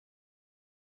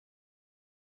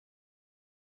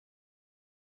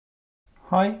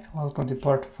Hi, welcome to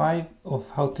part 5 of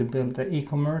how to build the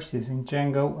e-commerce using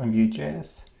Django and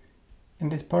Vue.js. In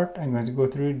this part I'm going to go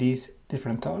through these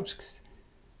different tasks.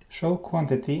 Show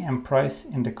quantity and price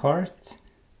in the cart,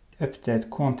 update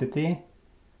quantity,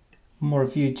 more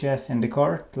Vue.js in the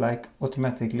cart like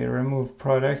automatically remove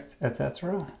product,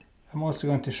 etc. I'm also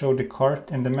going to show the cart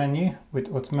in the menu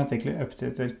with automatically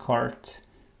updated cart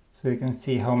so you can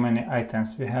see how many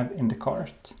items we have in the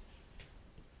cart.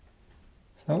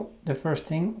 So the first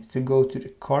thing is to go to the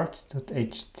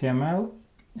cart.html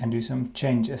and do some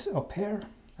changes up here.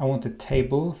 I want a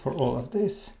table for all of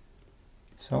this.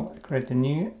 So I create a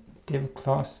new div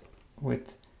class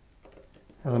with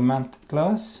element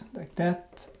class like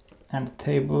that, and a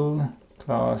table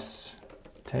class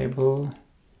table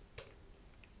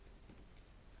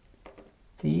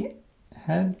the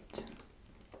head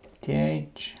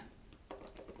th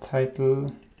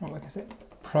title, or like I said,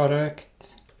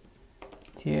 product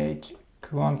th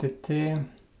quantity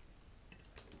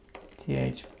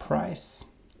th price,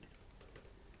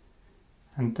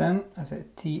 and then I say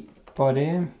t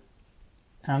body,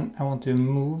 and I want to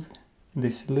move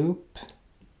this loop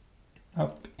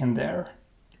up in there,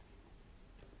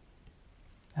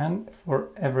 and for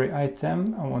every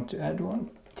item I want to add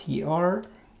one tr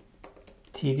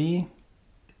td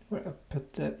where I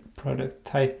put the product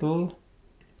title,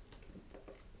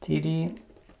 td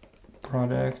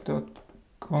product dot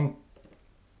quantity,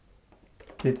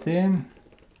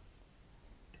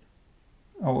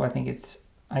 oh I think it's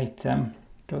item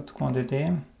dot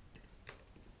quantity,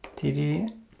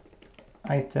 td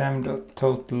item dot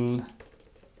total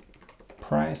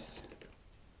price.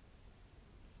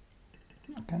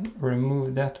 I can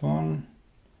remove that one.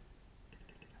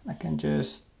 I can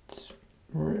just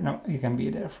no, it can be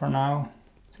there for now,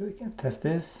 so we can test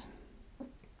this.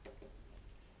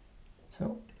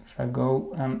 So if I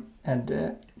go and add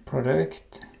the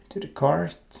product to the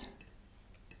cart,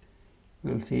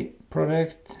 we'll see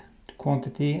product, the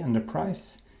quantity and the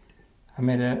price. I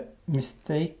made a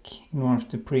mistake in one of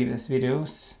the previous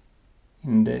videos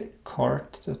in the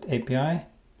cart.api.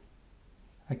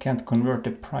 I can't convert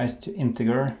the price to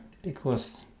integer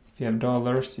because if you have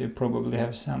dollars you probably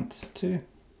have cents too.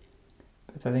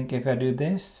 But I think if I do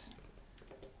this,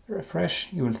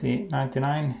 refresh, you will see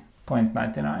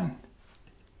 99.99.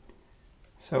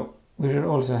 So we should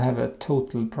also have a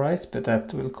total price, but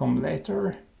that will come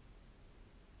later.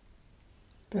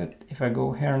 But if I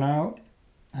go here now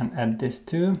and add this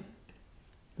too,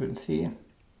 we'll see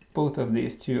both of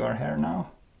these two are here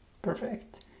now.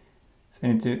 Perfect. So I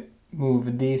need to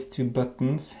move these two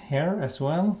buttons here as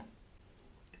well.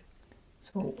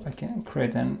 So I can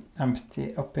create an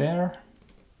empty up here,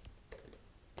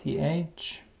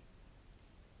 th,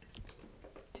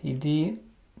 td,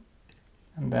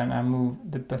 and then I move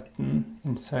the button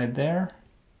inside there,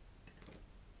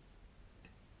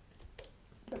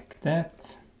 like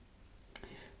that.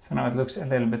 So now it looks a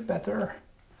little bit better.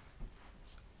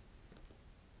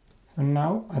 So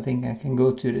now I think I can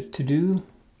go to the to-do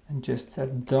and just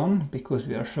set done, because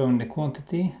we are showing the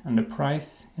quantity and the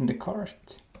price in the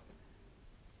cart.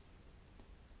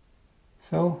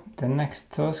 So the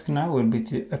next task now will be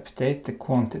to update the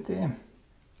quantity. I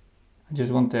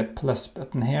just want a plus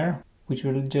button here, which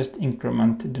will just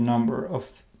increment the number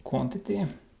of quantity.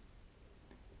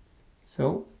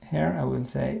 So here I will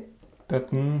say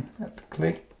button at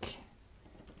click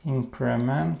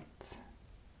increment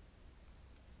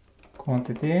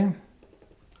quantity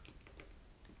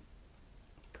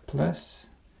plus,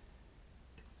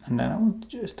 and then I want to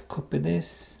just copy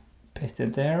this, paste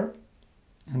it there,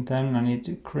 and then I need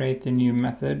to create a new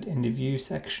method in the view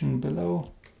section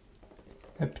below.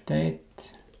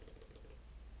 Update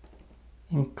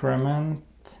increment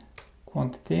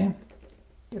quantity,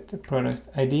 get the product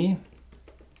ID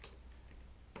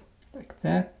like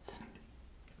that,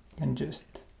 and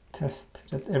just test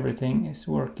that everything is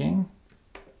working.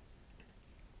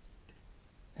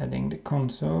 Adding the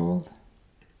console.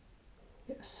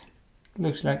 Yes,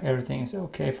 looks like everything is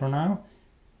okay for now.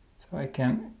 So I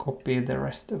can copy the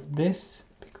rest of this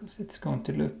because it's going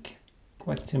to look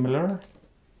quite similar.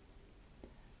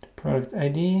 The product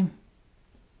ID,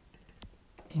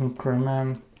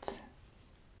 increment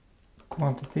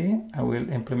quantity. I will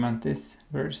implement this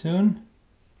very soon,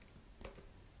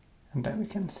 and then we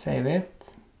can save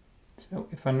it. So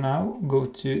if I now go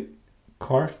to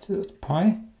cart.py,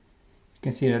 you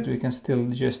can see that we can still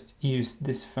just use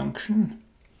this function.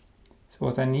 So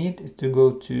what I need is to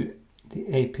go to the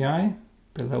API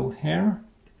below here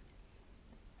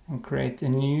and create a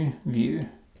new view.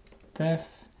 Def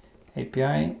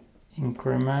API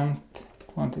increment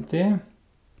quantity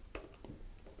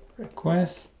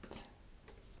request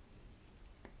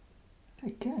I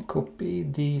can copy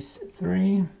these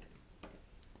three,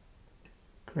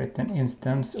 create an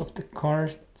instance of the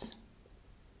cart.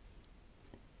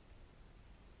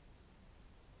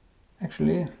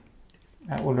 Actually,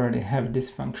 I already have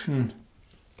this function,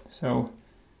 so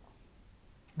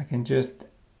I can just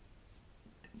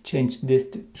change this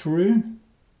to true.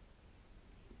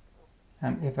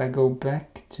 And if I go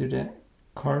back to the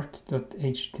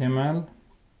cart.html,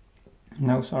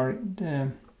 no, sorry,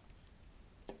 the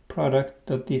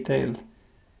product.detail,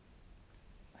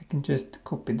 I can just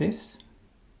copy this.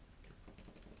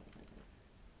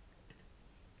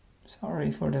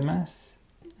 Sorry for the mess,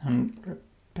 and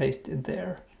paste it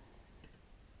there.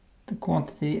 The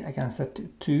quantity I can set to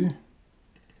 2,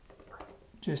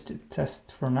 just to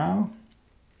test for now.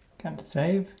 Can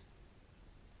save,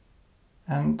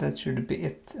 and that should be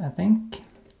it, I think.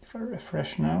 If I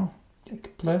refresh now,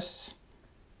 click plus,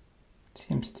 it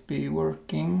seems to be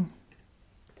working.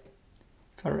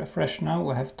 If I refresh now,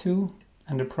 we have 2,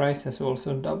 and the price has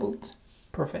also doubled.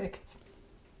 Perfect.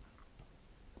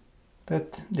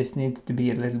 But this needs to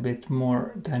be a little bit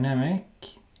more dynamic.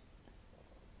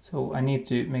 So I need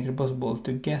to make it possible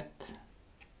to get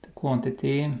the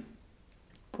quantity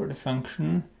for the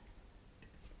function,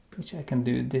 which I can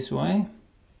do this way.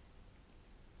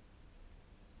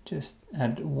 Just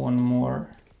add one more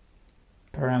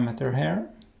parameter here,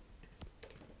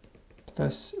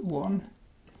 +1.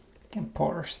 I can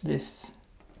parse this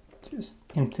just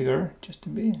integer, just to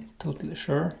be totally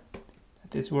sure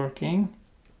that it's working.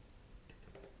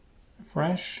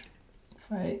 Refresh.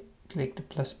 If I click the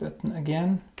plus button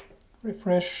again,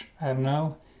 refresh, I have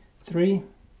now 3,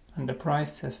 and the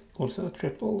price has also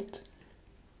tripled.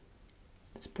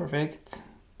 It's perfect.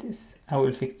 This I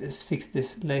will fix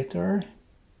this later,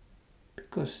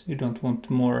 because you don't want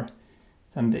more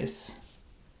than this.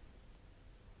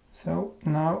 So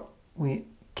now we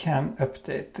can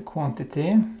update the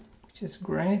quantity, which is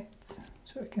great.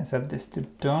 So I can set this to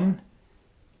done.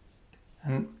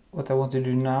 And what I want to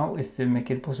do now is to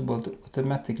make it possible to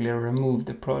automatically remove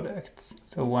the products.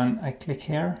 So when I click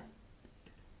here,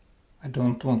 I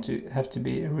don't want to have to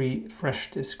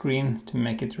refresh the screen to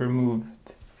make it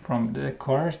removed from the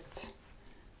cart.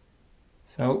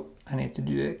 So I need to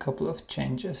do a couple of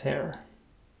changes here.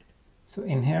 So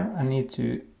in here I need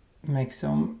to make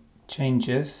some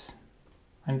changes.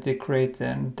 I need to create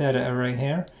a data array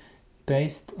here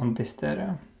based on this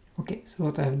data. Okay, so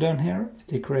what I've done here is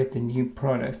to create a new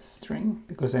product string,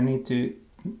 because I need to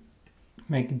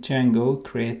make Django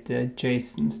create a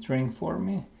JSON string for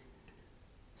me.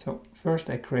 So first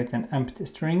I create an empty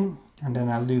string, and then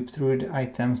I loop through the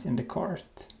items in the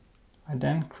cart. I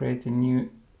then create a new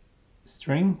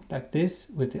string like this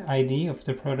with the ID of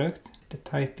the product, the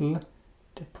title,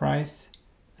 the price,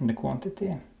 and the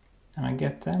quantity. And I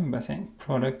get them by saying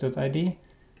product.id,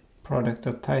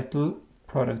 product.title,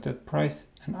 product.price,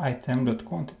 and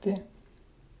item.quantity.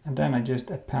 And then I just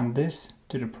append this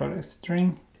to the product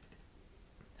string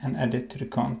and add it to the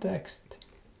context.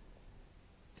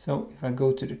 So if I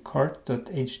go to the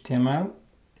cart.html,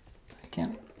 I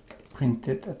can print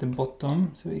it at the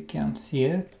bottom so you can see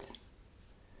it.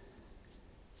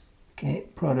 Okay,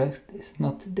 product is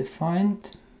not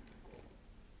defined.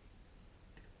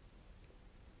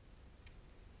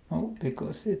 Oh,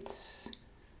 because it's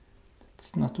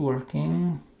not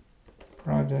working.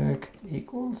 Product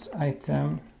equals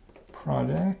item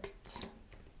product.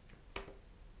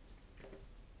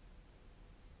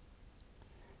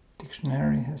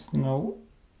 Dictionary has no,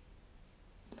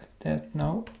 like that,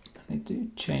 no. I need to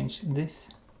change this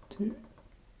to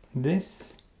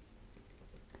this.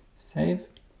 Save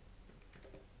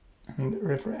and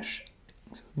refresh.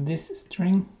 So this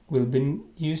string will be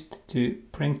used to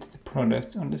print the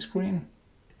product on the screen.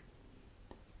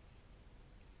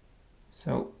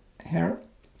 So here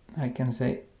I can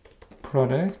say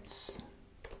products,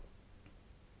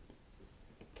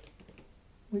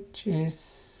 which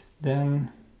is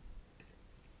then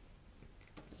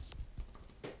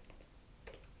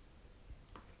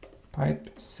pipe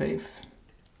safe,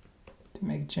 to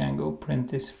make Django print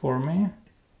this for me.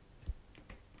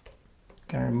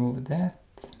 Can remove that.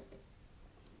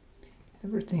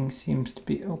 Everything seems to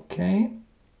be okay.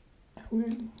 I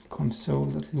will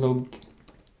console.log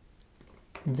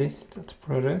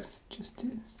this.products just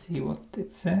to see what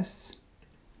it says.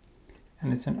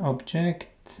 And it's an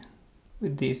object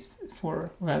with these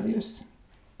 4 values.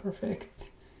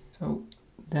 Perfect. So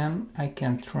then I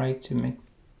can try to make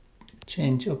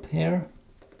change up here.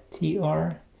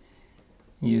 tr,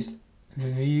 use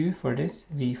Vue for this,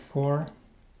 v4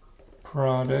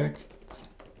 product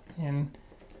in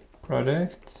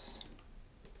products,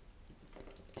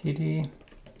 td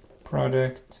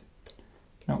product.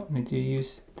 No, I need to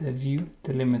use the Vue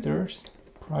delimiters.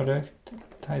 Product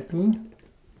title.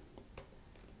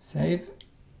 Save.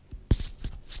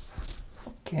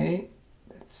 Okay,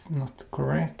 that's not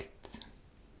correct.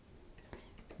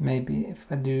 Maybe if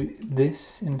I do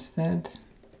this instead.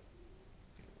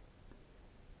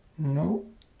 No,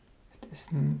 it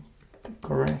isn't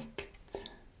correct.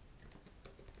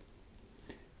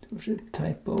 There's a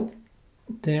typo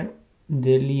there.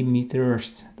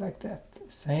 Delimiters, like that.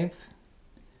 Save.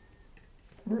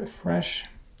 Refresh.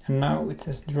 And now it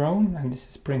says drone, and this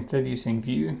is printed using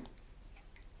Vue.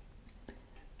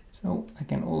 So I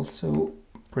can also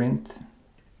print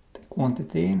the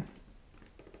quantity.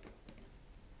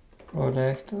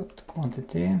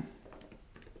 Product.quantity.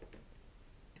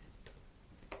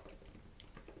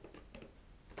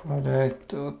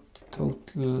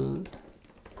 Product.total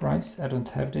price. I don't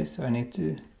have this, so I need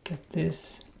to get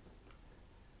this.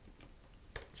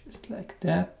 Just like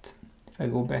that. If I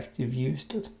go back to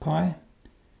views.py,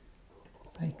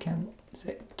 I can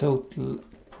say total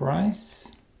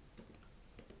price.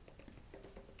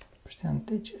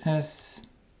 Percentage S.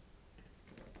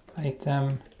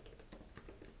 Item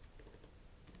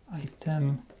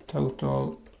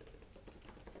total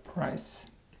price.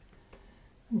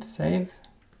 And save.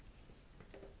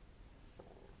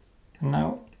 And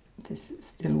now this is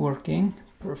still working.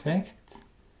 Perfect.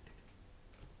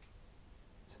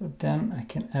 So then I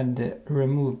can add the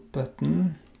remove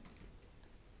button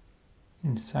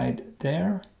inside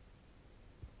there,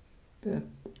 but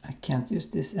I can't use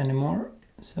this anymore.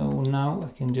 So now I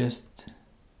can just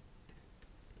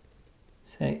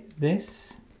say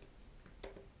this,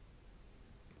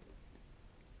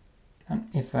 and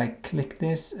if I click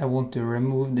this, I want to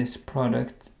remove this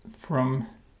product from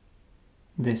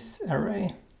this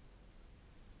array.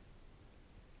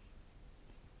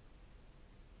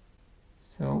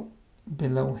 So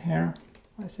below here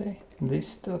I say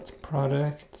this dot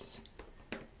products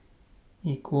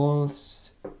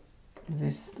equals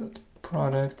this dot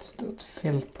products dot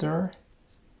filter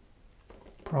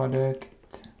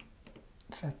product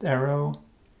fat arrow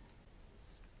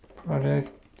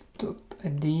product dot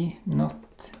id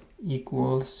not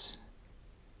equals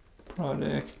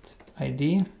product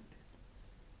id,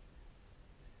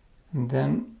 and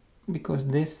then because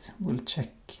this will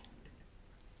check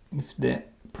if the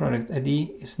product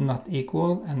ID is not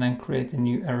equal, and then create a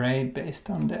new array based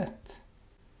on that.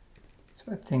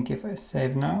 So I think if I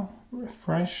save now,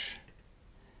 refresh,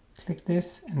 click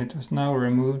this, and it was now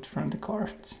removed from the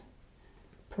cart.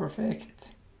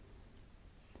 Perfect.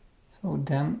 So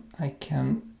then I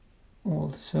can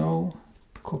also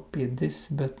copy this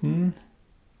button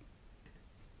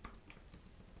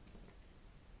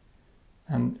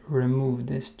and remove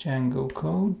this Django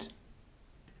code.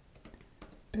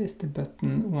 Paste the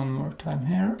button one more time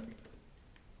here.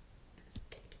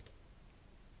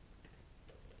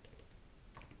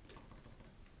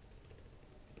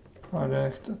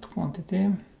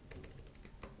 Product.quantity.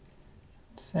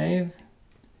 Save.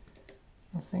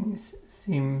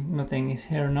 Nothing is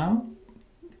here now.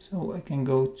 So I can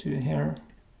go to here,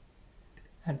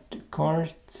 add to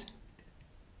cart,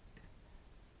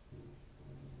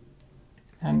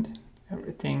 and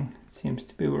everything seems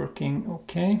to be working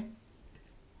okay.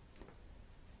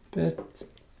 But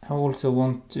I also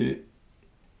want to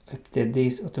update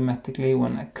these automatically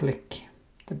when I click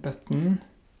the button.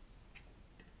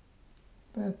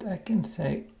 But I can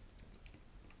say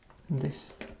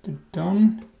this to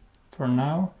done for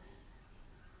now.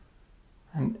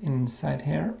 And inside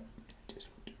here, just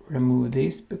remove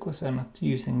these because I'm not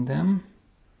using them.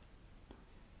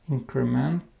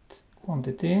 Increment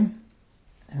quantity.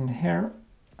 And here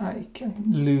I can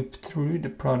loop through the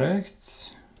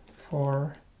products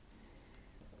for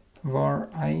var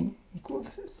I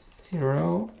equals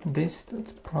 0, this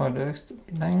dot products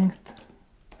dot length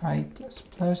I plus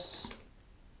plus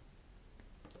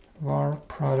var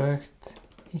product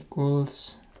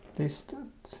equals this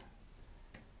dot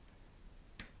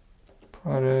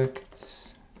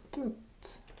products dot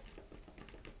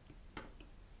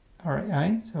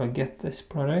RI, so I get this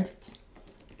product.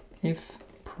 If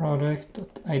product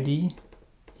dot ID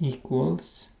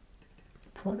equals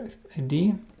product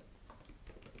ID,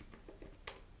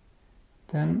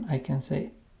 then I can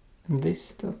say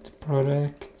this dot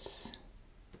products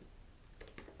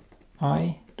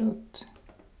I dot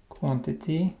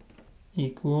quantity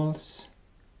equals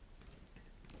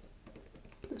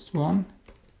 +1.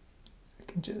 I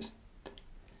can just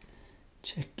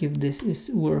check if this is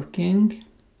working.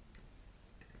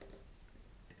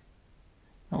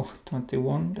 Oh,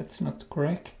 21, that's not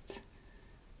correct,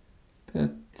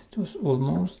 but it was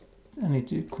almost. I need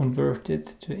to convert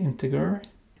it to integer.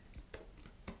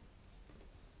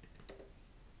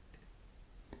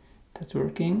 That's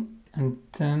working. And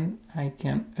then I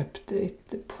can update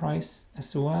the price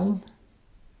as well.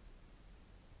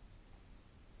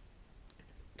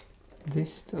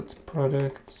 This dot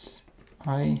products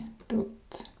I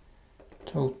dot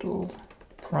total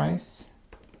price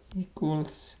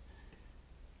equals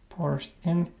parse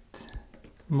int,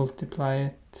 multiply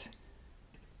it,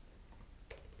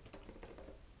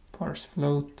 parse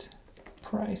float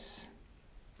price.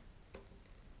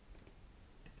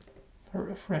 If I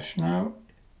refresh now,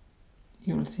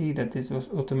 you will see that this was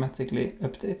automatically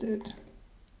updated.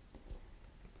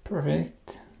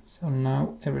 Perfect. So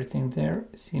now everything there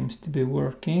seems to be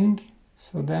working.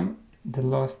 So then the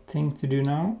last thing to do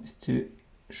now is to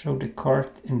show the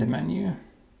cart in the menu.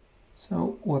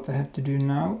 So what I have to do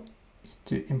now is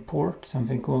to import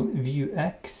something called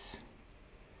Vue.js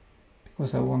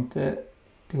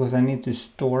because I need to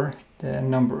store the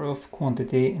number of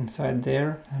quantity inside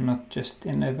there and not just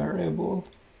in a variable.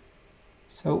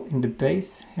 So in the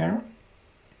base here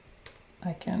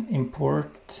I can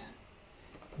import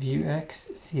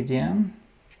Vue.js CDN,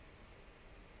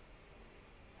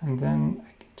 and then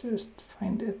I can just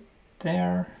find it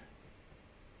there.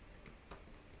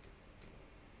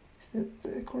 Is that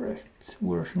the correct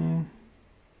version?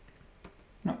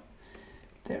 No,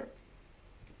 there.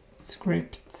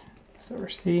 Script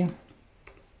src,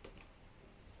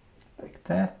 like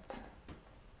that,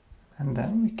 and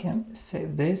then we can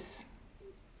save this.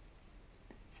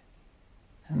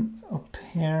 And up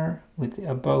here with the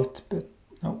about, but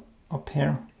no, up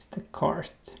here is the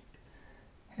cart.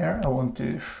 Here I want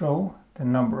to show the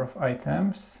number of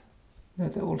items,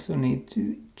 but I also need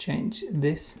to change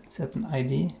this, set an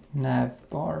ID,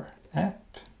 navbar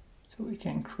app, so we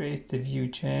can create the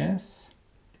Vue.js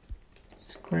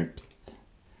script,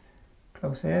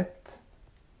 close it,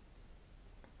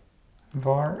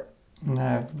 var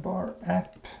navbar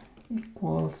app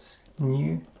equals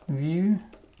new Vue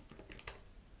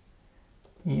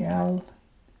el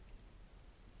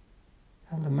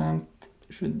element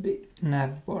should be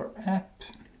navbar app,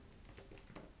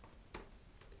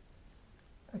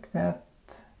 like that,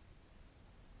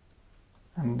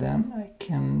 and then I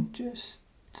can just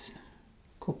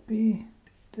copy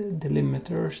the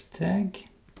delimiters tag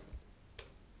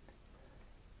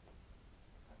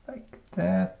like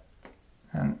that,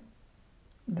 and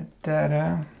the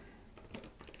data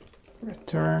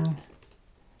return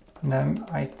num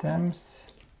items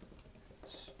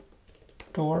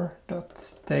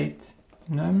store.state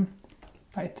num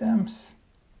items.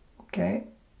 Okay,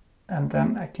 and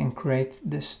then I can create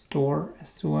the store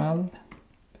as well,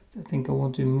 but I think I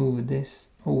want to move this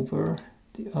over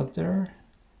the other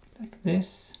like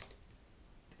this.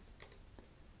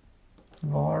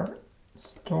 Var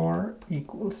store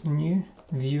equals new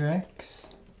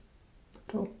Vuex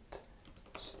dot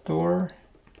store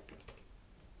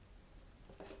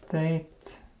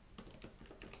state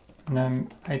num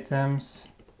items,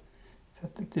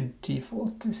 set the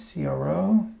default to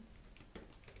 0,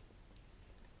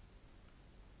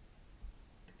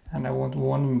 and I want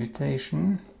one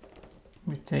mutation.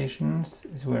 Mutations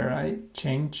is where I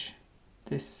change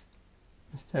this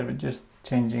instead of just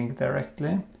changing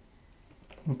directly.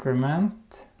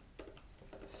 Increment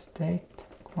state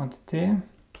quantity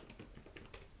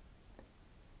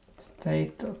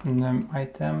state of num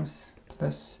items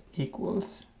plus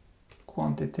equals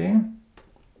quantity,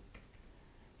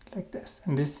 like this,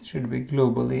 and this should be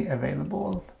globally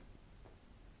available.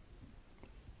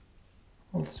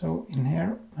 Also in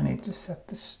here I need to set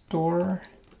the store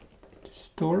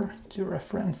to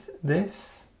reference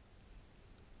this.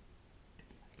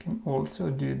 I can also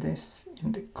do this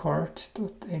in the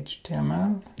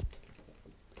cart.html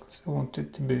because I want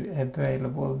it to be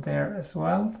available there as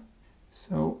well.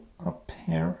 So up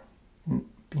here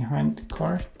behind the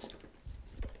cart,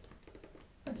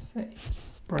 let's say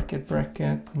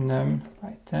bracket num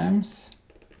items,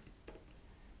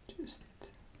 just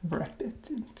wrap it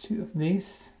in two of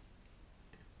these.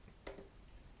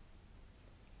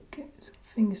 Okay,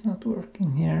 something is not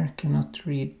working here, cannot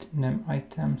read num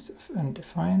items of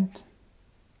undefined.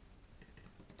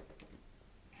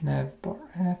 Navbar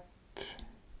app,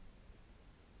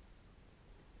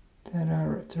 data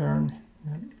return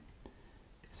num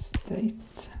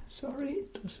state. Sorry,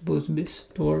 it was supposed to be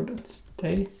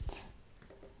store.state.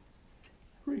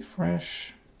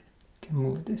 Refresh. Can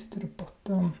move this to the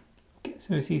bottom. Okay,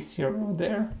 so we see 0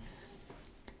 there.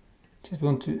 Just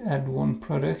want to add one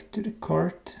product to the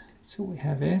cart, so we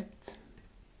have it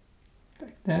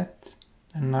like that.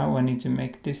 And now I need to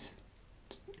make this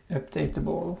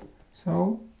updatable.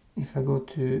 So if I go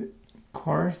to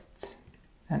cart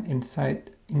and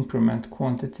inside increment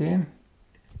quantity,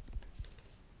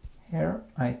 here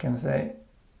I can say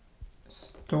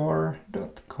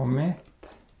store.commit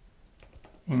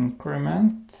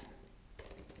increment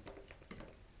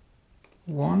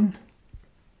 1.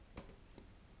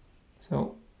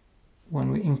 So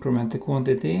when we increment the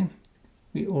quantity,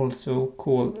 we also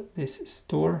call this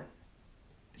store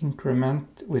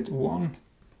increment with 1.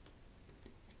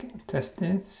 Okay, test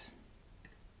this.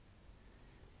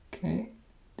 Okay,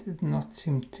 did not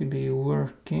seem to be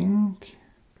working.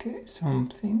 Okay,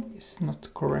 something is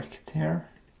not correct here.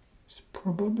 There's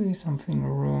probably something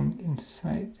wrong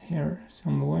inside here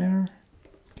somewhere.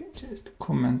 Okay, just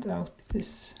comment out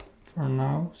this for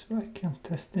now so I can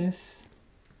test this.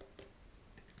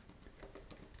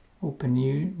 Open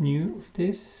new of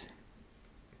this.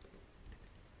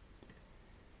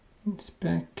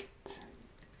 Inspect.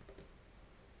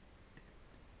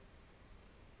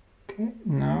 Okay,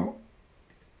 now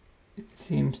it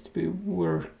seems to be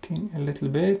working a little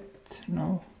bit.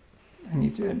 No, I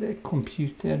need to add a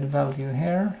computed value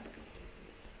here.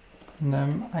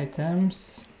 Num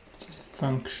items, which is a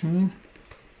function.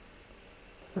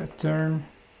 Return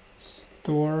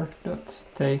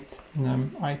store.state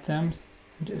num items.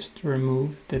 Just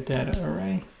remove the data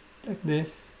array like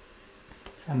this.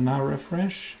 If I now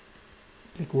refresh,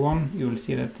 click 1, you will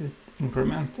see that it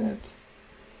incremented.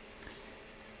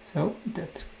 So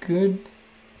that's good,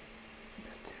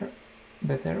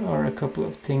 but there are a couple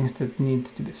of things that need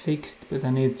to be fixed, but I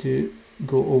need to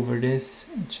go over this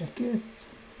and check it.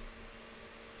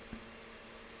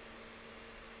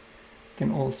 I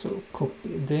can also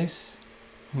copy this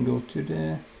and go to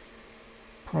the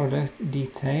product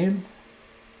detail,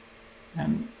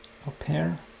 and up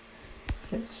here it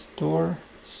says store,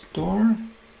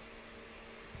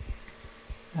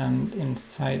 and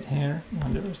inside here,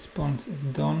 when the response is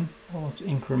done, I want to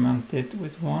increment it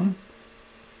with 1.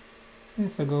 So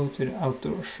if I go to the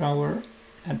outdoor shower,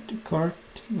 add to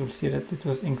cart, you'll see that it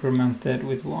was incremented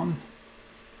with 1.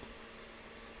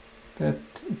 But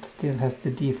it still has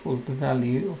the default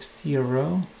value of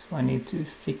 0, so I need to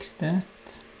fix that.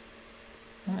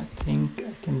 I think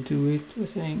I can do it with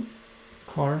saying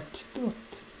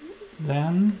cart.then.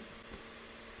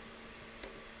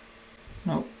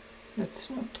 No, that's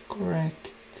not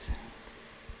correct.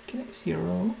 Okay,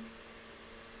 0.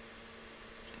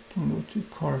 I can go to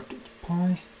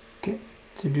cart.py. Okay,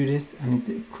 to do this I need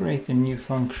to create a new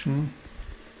function,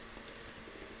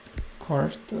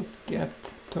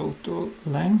 cart.get total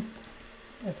length,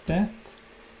 like that,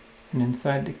 and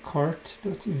inside the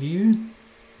cart.view,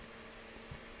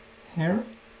 here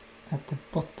at the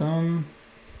bottom,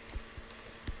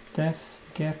 def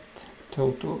get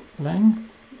total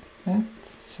length, that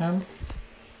self,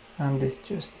 and this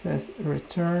just says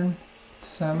return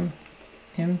sum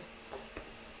int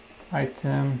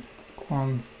item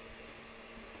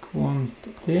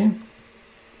quantity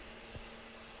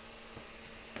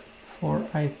for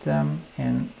item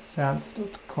in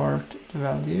self.cart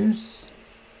values,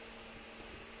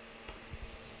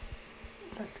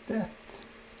 like that.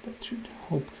 That should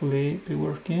hopefully be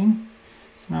working.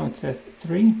 So now it says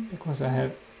 3 because I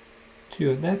have 2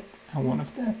 of that and 1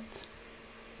 of that.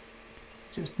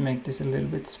 Just make this a little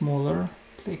bit smaller,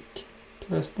 click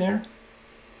plus there.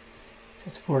 It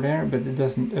says 4 there, but it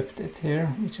doesn't update here,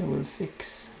 which I will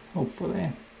fix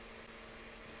hopefully.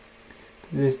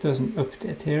 But this doesn't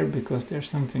update here because there's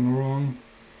something wrong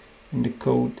in the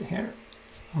code here.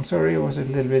 I'm sorry I was a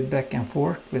little bit back and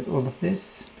forth with all of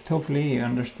this, but hopefully you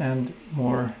understand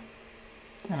more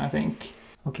than I think.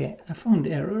 Okay, I found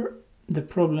the error. The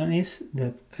problem is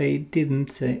that I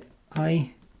didn't say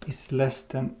I is less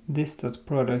than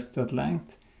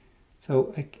this.products.length.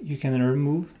 So you can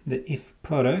remove the if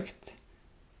product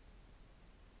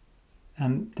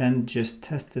and then just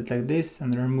test it like this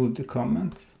and remove the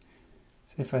comments.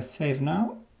 So if I save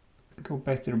now, go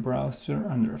back to the browser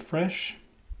and refresh,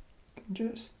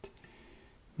 just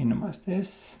minimize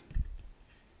this.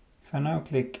 If I now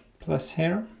click plus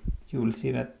here, you will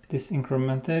see that this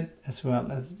incremented as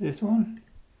well as this one.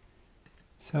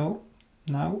 So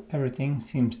now everything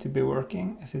seems to be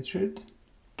working as it should.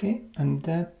 Okay, and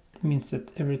that means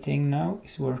that everything now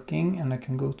is working, and I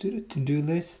can go to the to-do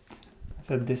list,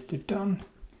 set this to done.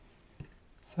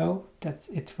 So that's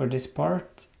it for this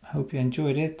part. I hope you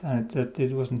enjoyed it and that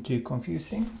it wasn't too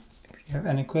confusing. If you have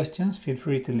any questions, feel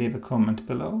free to leave a comment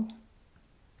below.